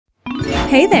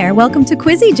Hey there, welcome to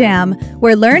Quizzy Jam,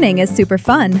 where learning is super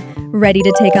fun. Ready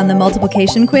to take on the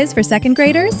multiplication quiz for second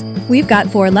graders? We've got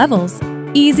 4 levels: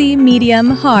 easy, medium,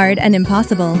 hard, and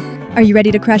impossible. Are you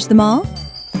ready to crush them all?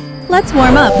 Let's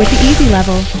warm up with the easy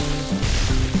level.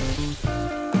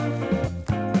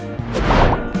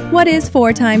 What is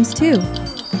 4 times 2?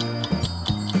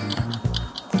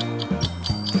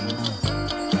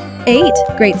 8.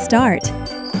 Great start.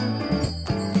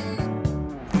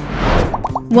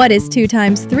 What is 2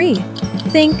 times 3?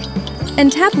 Think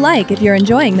and tap like if you're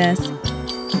enjoying this. 6.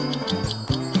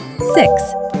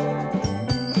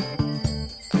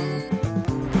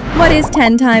 What is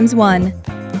 10 times 1?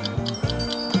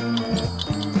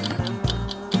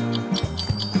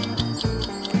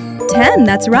 10,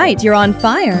 that's right, you're on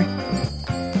fire.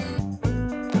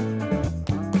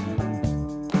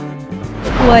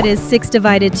 What is 6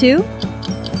 divided 2?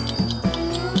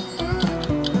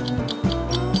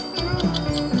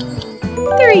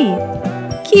 3.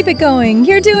 Keep it going,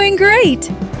 you're doing great!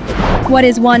 What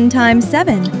is 1 times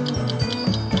 7?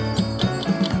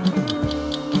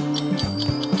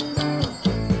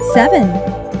 7.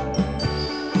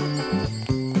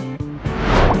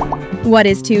 What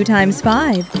is 2 times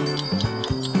 5?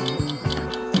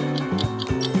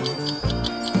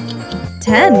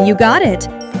 10, you got it!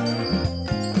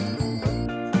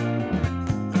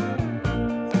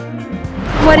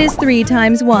 What is 3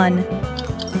 times 1?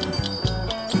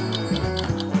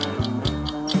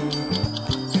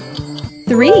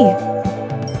 3.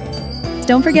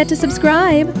 Don't forget to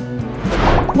subscribe.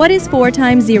 What is 4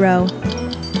 times 0?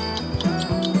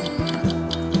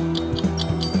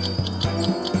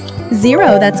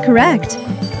 0, that's correct.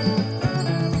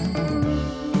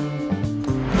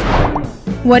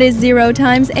 What is 0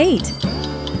 times 8?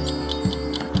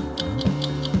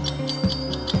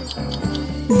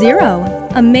 0.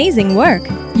 Amazing work.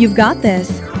 You've got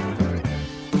this.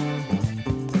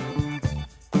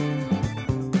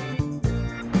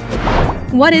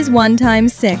 What is 1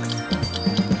 times 6?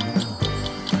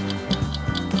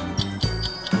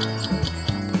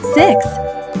 6.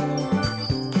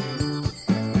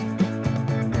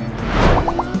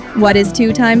 What is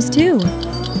 2 times 2?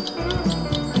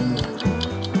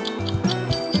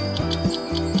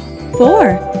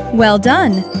 4. Well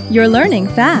done. You're learning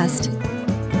fast.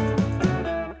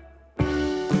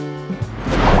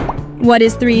 What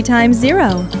is 3 times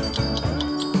 0?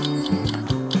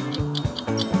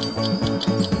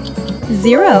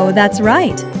 0, that's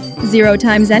right. 0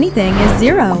 times anything is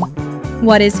 0.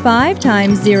 What is 5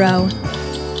 times 0?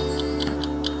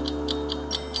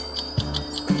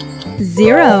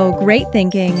 0, great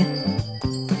thinking.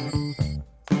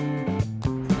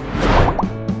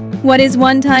 What is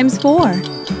 1 times 4?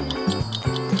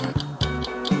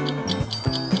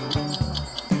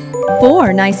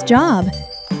 4, nice job.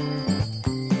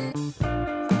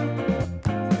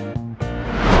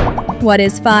 What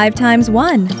is 5 times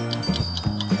 1?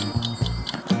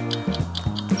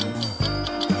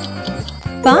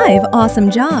 5, awesome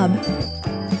job.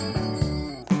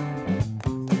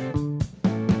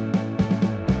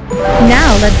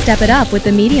 Now let's step it up with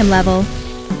the medium level.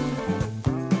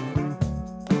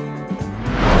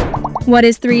 What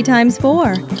is 3 times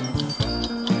 4?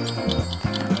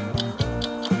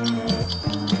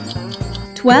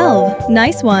 12,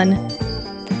 nice one.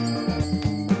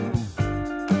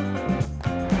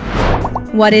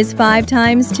 What is 5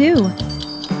 times 2?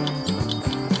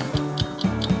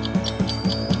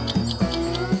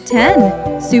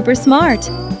 10, super smart.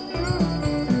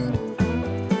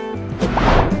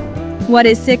 What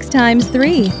is 6 times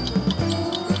 3?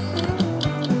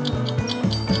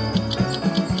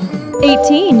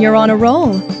 18, you're on a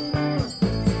roll.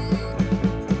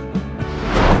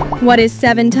 What is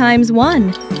 7 times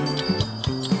 1?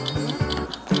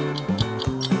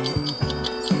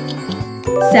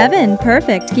 7,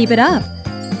 perfect, keep it up.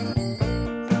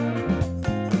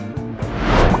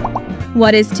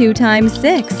 What is 2 times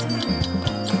 6?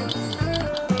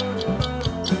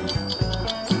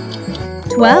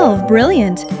 12,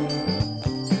 brilliant.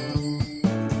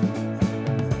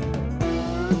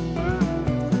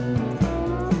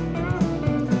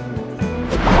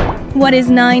 What is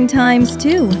 9 times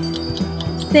 2?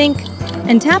 Think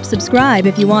and tap subscribe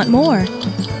if you want more.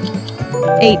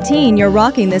 18, you're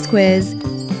rocking this quiz.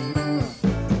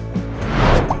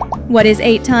 What is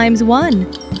 8 times 1?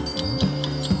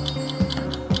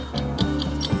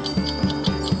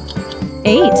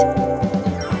 8.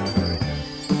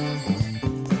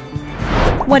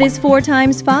 What is 4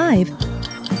 times 5?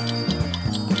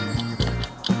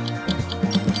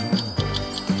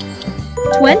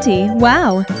 20.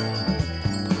 Wow!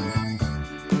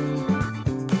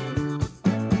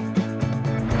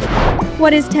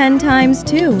 What is 10 times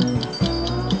 2?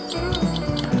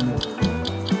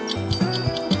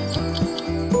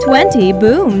 20.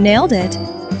 Boom, nailed it.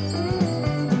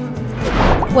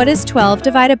 What is 12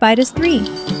 divided by 3?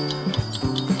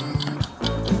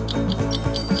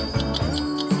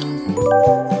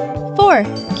 4.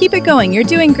 Keep it going, you're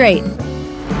doing great.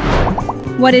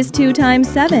 What is 2 times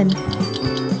 7?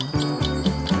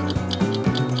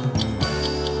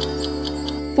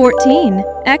 14.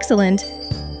 Excellent.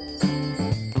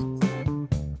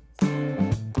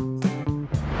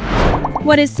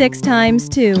 What is 6 times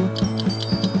 2?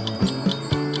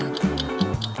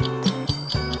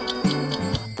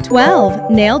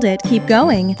 12. Nailed it. Keep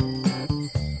going.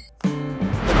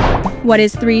 What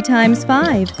is 3 times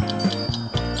 5?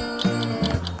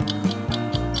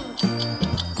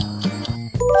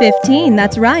 15.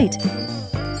 That's right.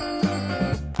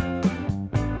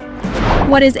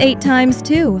 What is 8 times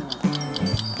 2?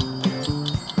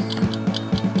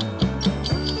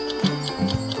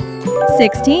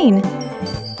 16.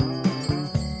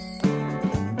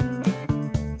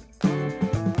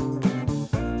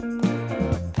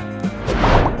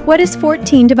 What is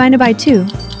 14 divided by 2?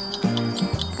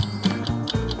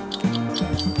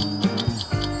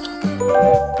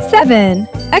 7.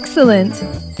 Excellent.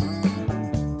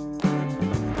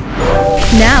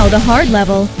 Now the hard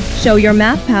level. Show your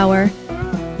math power.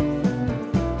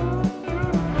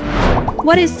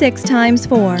 What is 6 times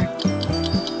 4?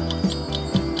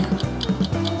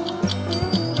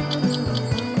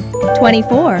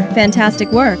 24.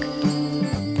 Fantastic work.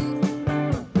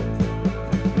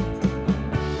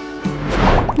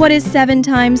 What is 7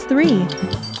 times 3?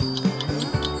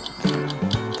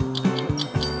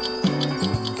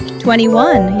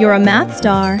 21. You're a math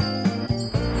star.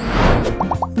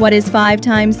 What is 5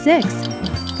 times 6?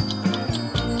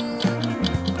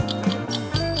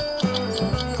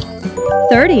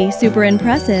 30. Super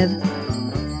impressive.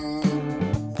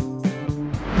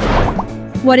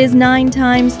 What is 9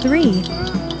 times 3?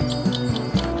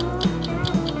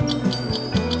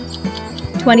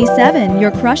 27.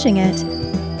 You're crushing it.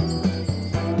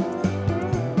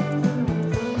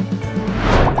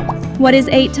 What is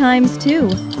 8 times 2?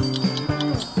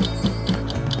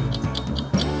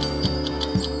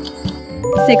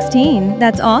 16.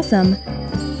 That's awesome.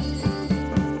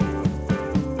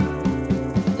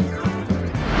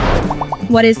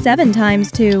 What is 7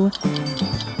 times 2?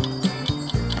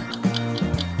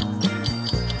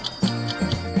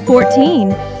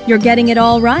 14. You're getting it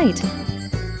all right.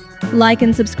 Like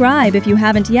and subscribe if you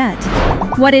haven't yet.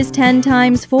 What is 10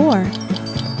 times 4?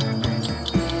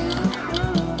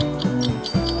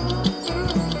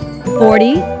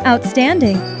 40.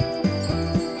 Outstanding.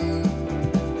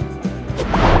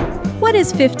 What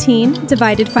is 15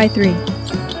 divided by 3?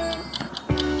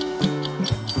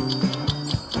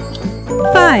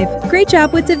 5. Great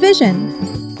job with division.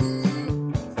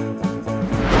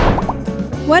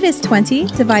 What is 20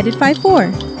 divided by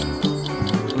 4?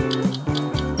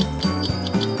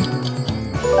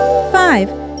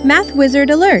 5. Math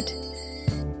wizard alert.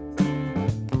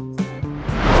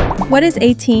 What is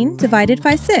 18 divided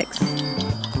by 6?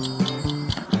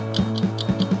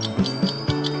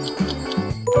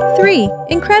 3.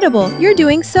 Incredible! You're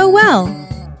doing so well!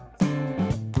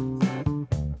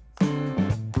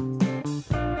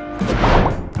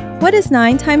 What is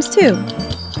 9 times 2?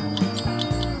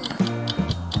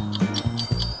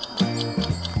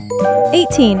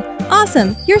 18.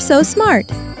 Awesome! You're so smart!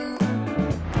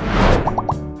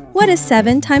 What is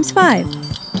 7 times 5?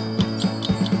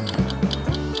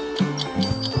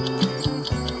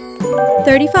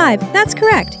 35. That's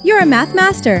correct! You're a math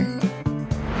master!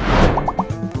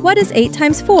 What is 8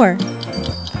 times 4?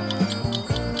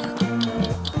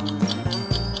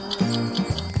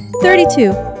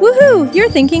 32. Woohoo! You're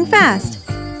thinking fast!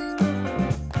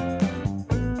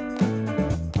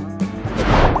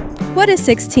 What is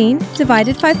 16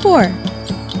 divided by 4?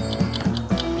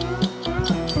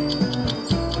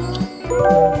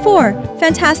 4.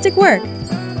 Fantastic work!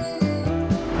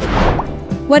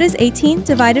 What is 18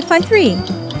 divided by 3?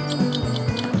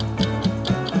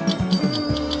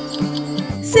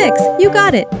 6. You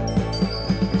got it!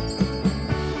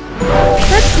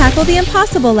 Let's tackle the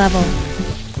impossible level.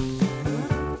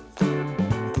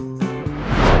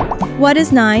 What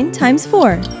is 9 times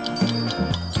 4?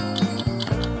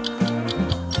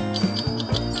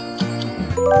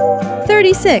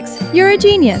 36. You're a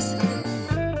genius!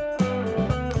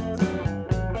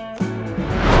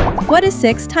 What is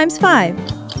 6 times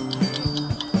 5?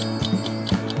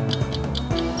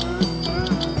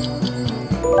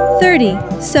 30.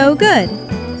 So good!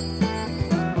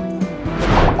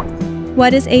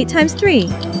 What is 8 times 3?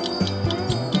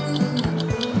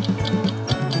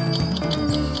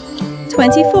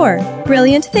 24.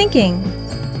 Brilliant thinking.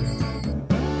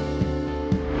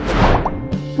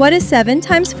 What is 7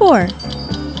 times 4?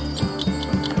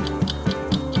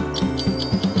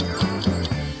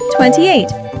 28.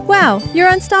 Wow, you're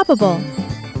unstoppable.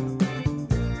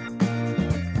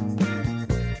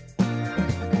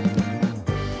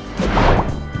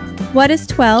 What is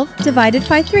 12 divided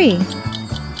by 3?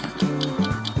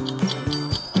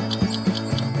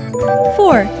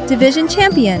 4. Division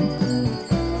champion.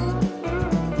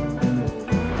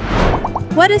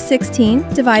 What is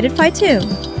 16 divided by 2?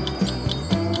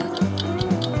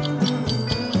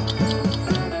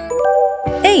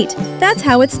 8. That's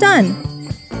how it's done.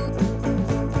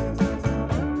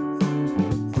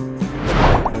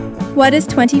 What is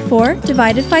 24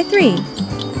 divided by 3?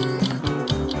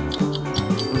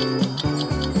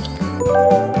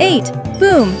 8.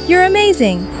 Boom, you're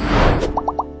amazing.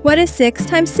 What is 6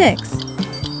 times 6?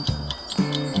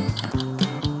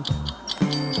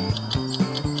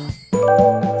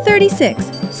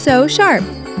 36. So sharp.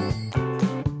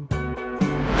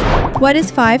 What is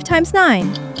 5 times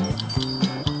 9?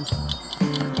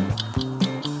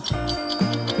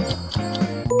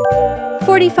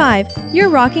 45. You're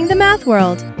rocking the math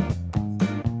world.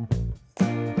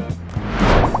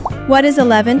 What is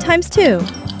 11 times 2?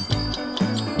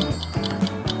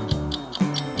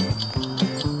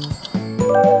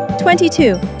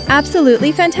 22.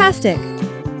 Absolutely fantastic.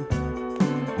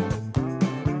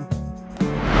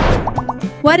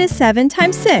 What is 7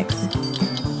 times 6?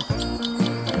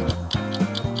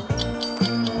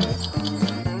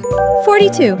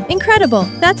 42. Incredible.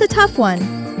 That's a tough one.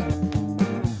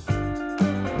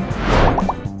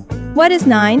 What is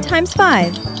 9 times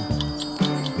 5?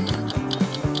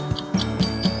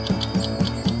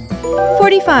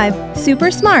 45.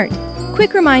 Super smart.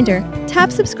 Quick reminder,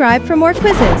 tap subscribe for more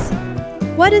quizzes.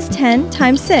 What is 10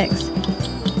 times 6?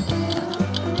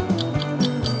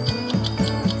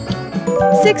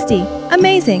 60.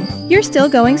 Amazing. You're still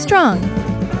going strong.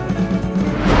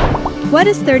 What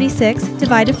is 36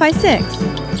 divided by 6?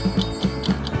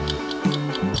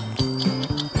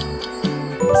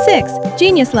 6.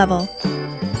 Genius level.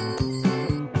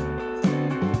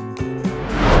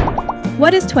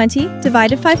 What is 20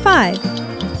 divided by 5?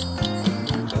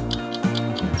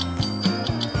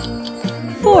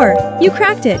 4. You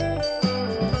cracked it.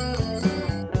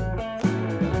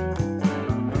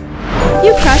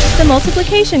 You crushed the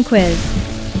multiplication quiz.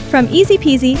 From easy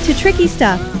peasy to tricky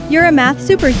stuff, you're a math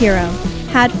superhero.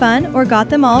 Had fun or got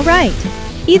them all right?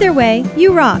 Either way,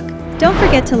 you rock. Don't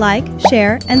forget to like,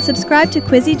 share, and subscribe to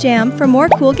Quizzy Jam for more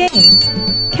cool games.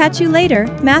 Catch you later,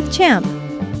 Math Champ!